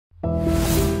Hi,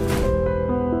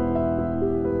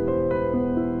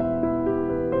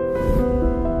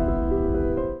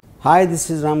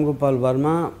 this is Ram Gopal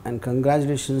Verma and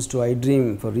congratulations to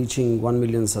iDream for reaching 1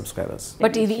 million subscribers.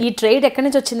 But ee trade ekkadi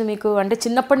nunchi vachindi meeku ante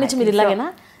chinnapadi nunchi meer ilagena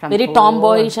very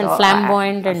tomboyish and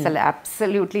flamboyant and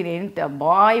absolutely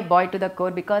boy to the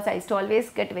core, because I used to always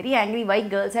get very angry why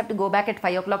girls have to go back at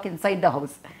 5 o'clock inside the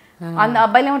house. And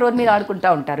అబ్బాయిలేమో road మీద ఆడుకుంటూ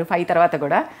ఉంటారు 5 తర్వాత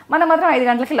కూడా, మనం మాత్రం 5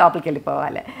 గంటలకి లోపలికి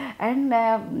వెళ్ళిపోవాలి. అండ్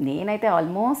నేనైతే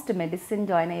ఆల్మోస్ట్ మెడిసిన్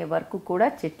జాయిన్ అయ్యే వరకు కూడా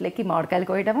చెట్లకి మామిడికాయలు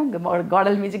కోయటము,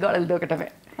 గోడల మించి గోడలు దూకటమే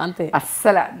అంతే.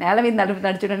 అస్సలు నేల మీద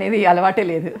నడుచడం అనేది అలవాటే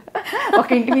లేదు, ఒక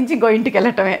ఇంటి నుంచి ఇంకో ఇంటికి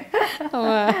వెళ్ళటమే.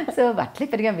 సో అట్లే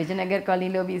పెరిగాం విజయనగర్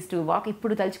కాలనీలో. వీస్ టు వాక్.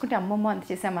 ఇప్పుడు తలుచుకుంటే అమ్మమ్మ అంత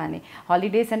చేసామా అని.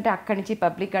 హాలిడేస్ అంటే అక్కడి నుంచి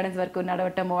పబ్లిక్ గార్డెన్స్ వరకు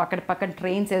నడవటము, అక్కడ పక్కన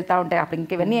ట్రైన్స్ వెళ్తూ ఉంటాయి, అప్పుడు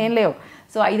ఇంక ఇవన్నీ ఏం లేవు.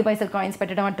 సో 5 పైసలు కాయిన్స్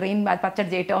పెట్టడం, ఆ ట్రైన్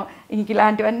పచ్చడి చేయటం, ఇంక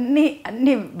ఇలాంటివన్నీ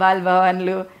అన్ని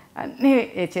బాల్భవన్లు అన్నీ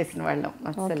చేసిన వాళ్ళం.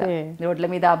 అసలు రోడ్ల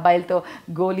మీద అబ్బాయిలతో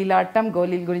గోళీలు ఆడటం,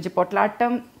 గోళీల గురించి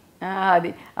పొట్లాడటం,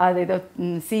 అదేదో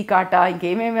సీకాట,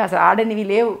 ఇంకేమేమి అసలు ఆడనివి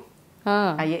లేవు,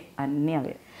 అయ్యే అన్నీ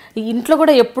అవే. ఇంట్లో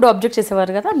కూడా ఎప్పుడు అబ్జెక్ట్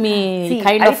చేసేవారు కదా మీ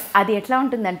కైండ్ ఆఫ్. అది ఎట్లా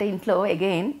ఉంటుందంటే ఇంట్లో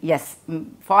again yes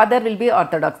father will be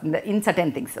orthodox in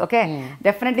certain things. Okay,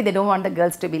 definitely they don't want the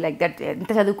girls to be like that. ఎంత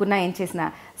చదువుకున్నా ఏం చేసినా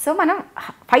సో మనం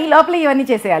 5 లోపల ఇవన్నీ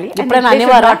చేసేయాలి.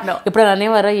 ఇప్పుడు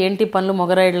అనేవారా ఏంటి పనులు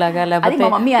మొగరాయిడ్ లాగా, లేకపోతే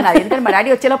మా మమ్మీ అన్నది, ఎందుకంటే మా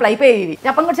డాడీ వచ్చే లోపల అయిపోయేవి,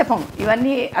 చెప్పం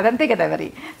ఇవన్నీ అదంతే కదా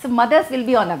మరి. So mothers will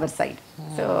be on our side.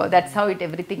 So that's how it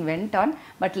everything went on.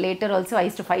 But later also I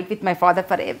use to fight with my father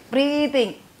for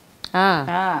everything.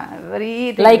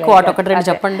 Like what ఒకటి రెండు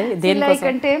చెప్పండి. లైక్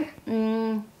అంటే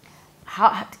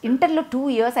ఇంటర్లో 2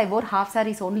 years I wore half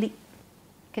sarees only.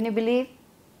 Can you believe?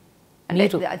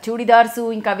 Churidars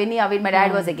ఇంకా అవన్నీ my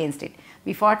dad was against it.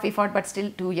 We fought but still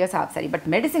 2 years half saree. But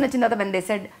medicine వచ్చిన తర్వాత when they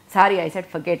said sorry, I said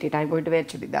forget it, I'm going to wear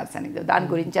churidars అని. దాని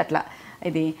గురించి అట్లా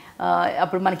ఇది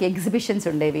అప్పుడు మనకి ఎగ్జిబిషన్స్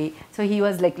ఉండేవి. So he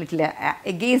was like little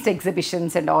against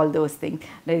exhibitions and all those things.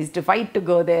 There is to fight to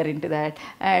go there in to that.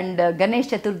 And Ganesh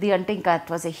Chaturthi అంటే ఇంకా it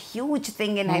was a huge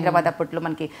thing in Hyderabad. అప్పట్లో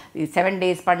మనకి 7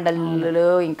 days పండళ్ళు,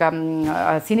 ఇంకా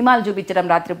సినిమాలు చూపించడం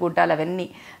రాత్రిపూటాలు అవన్నీ.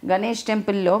 గణేష్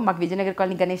టెంపుల్లో మాకు Vijayanagar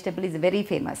colony Ganesh temple is very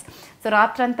famous. So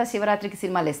రాత్రంతా శివరాత్రికి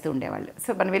సినిమాలు వేస్తూ ఉండేవాళ్ళు. సో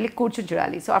మనం వెళ్ళి కూర్చుని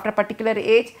చూడాలి. So after particular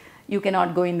age you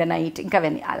cannot go in the night. ఇంకా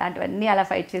అవన్నీ అలాంటివన్నీ అలా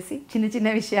ఫైట్ చేసి చిన్న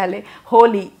విషయాలే.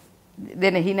 Holi,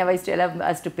 then he never used to allow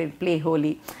us to play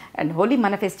Holi. And Holi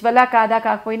మన ఫెస్టివలా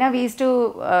కాకపోయినా we used to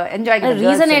enjoy.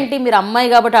 Reason ఏంటి? మీరు అమ్మాయి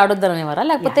కాబట్టి ఆడొద్దని అనేవారా,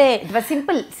 లేకపోతే it was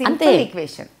simple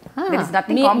equation. There is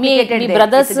nothing complicated there.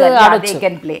 Brothers they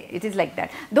can play. It is like that.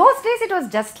 Those days it was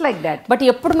just like that. But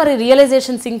ఎప్పుడు మరి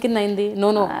realisation sync in అయింది? No,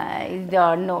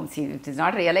 no, see, it is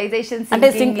not realization sinking. అంటే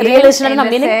realisation అన్న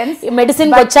meaning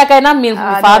medicine వచ్చాకైనా me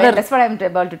father. That's what I'm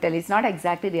about to tell. It's not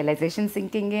exactly realization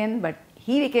sinking in, but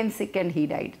he became sick and he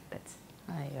died. That's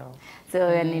so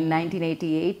in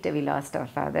 1988 we lost our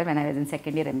father when I was in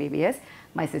second year MBBS.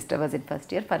 My sister was in first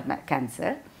year for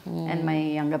cancer. And my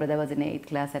younger brother was in 8th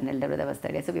class and elder brother was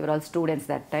 3rd year. So we were all students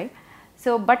that time. So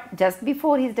but just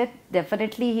before his death,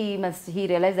 definitely he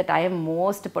realized that I am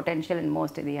most potential and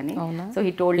most idiyani. So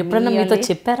he told me మీతో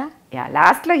చెప్పారా? Yeah,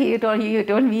 last he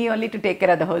told me only to take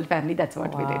care of the whole family. That's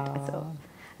what we did. So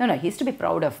no, he used to be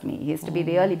proud of me. He used to be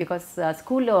really, because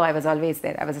school I was always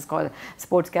there. I was a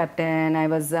sports captain. I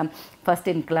was first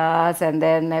in class, and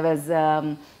then I was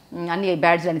అన్ని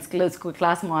badge అని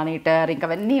class monitor, ఇంకా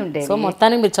అవన్నీ ఉండేవి. So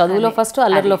మొత్తానికి మీరు చదువులో first,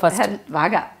 అల్లరిలో first.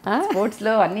 బాగా sports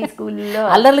లో అన్ని స్కూల్లో.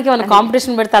 అల్లర్లకి ఏమైనా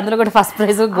కాంపిటీషన్ పెడితే అందులో కూడా ఫస్ట్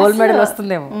ప్రైజ్ గోల్డ్ మెడల్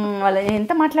వస్తుందేమో. వాళ్ళు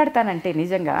ఎంత మాట్లాడతానంటే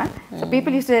నిజంగా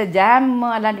పీపుల్ యూస్ జామ్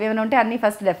అలాంటివి ఏమైనా ఉంటే అన్ని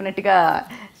ఫస్ట్ డెఫినెట్గా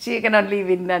షీ కెన్ ఓన్లీ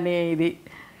విన్ అనే ఇది.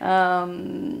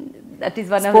 That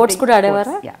is one. స్పోర్ట్స్ కూడా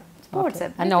ఆడేవారా? స్పోర్ట్స్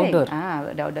అన్ని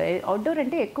అవుట్డోర్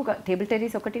అంటే ఎక్కువగా టేబుల్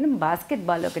టెన్నిస్ ఒకటి,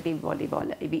 బాస్కెట్బాల్ ఒకటి,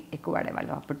 వాలీబాల్, ఇవి ఎక్కువ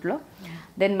ఆడేవాళ్ళం అప్పట్లో.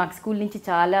 దెన్ మాకు స్కూల్ నుంచి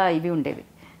చాలా ఇవి ఉండేవి,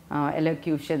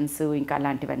 ఎలోక్యూషన్స్ ఇంకా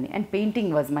అలాంటివన్నీ. అండ్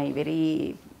పెయింటింగ్ వాజ్ మై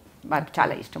మాకు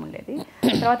చాలా ఇష్టం ఉండేది.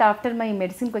 తర్వాత ఆఫ్టర్ మై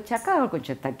మెడిసిన్కి వచ్చాక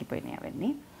కొంచెం తగ్గిపోయినాయి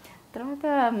అవన్నీ. తర్వాత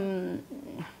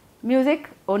music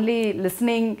only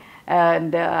listening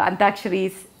and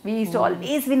అంతాక్షరీస్. We used to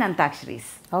always win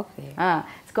అంతాక్షరీస్. Okay.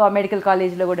 Medical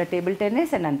కాలేజ్లో కూడా table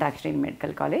tennis and antakshari in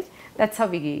medical college. That's how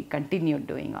we continued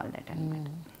doing all that అన్నమాట.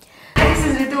 This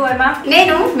is Ritu Verma.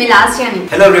 నేను మీ last year.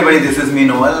 Hello everybody, this is me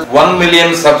Noel. 1 million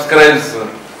subscribers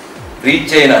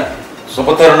reach అయిన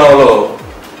శుభతరుణంలో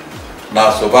నా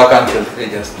శుభాకాంక్షలు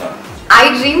తెలియజేస్తున్నాను.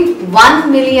 iDream 1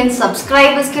 million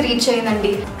subscribers కి reach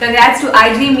అయిందండి. Congrats to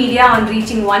iDream Media on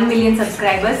reaching 1 million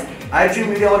subscribers. iDream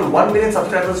Media on 1 million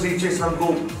subscribers reach చేసినందుకు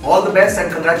all the best and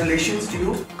congratulations to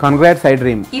you. Congrats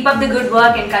iDream. Keep up the good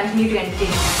work and continue to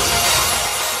entertain.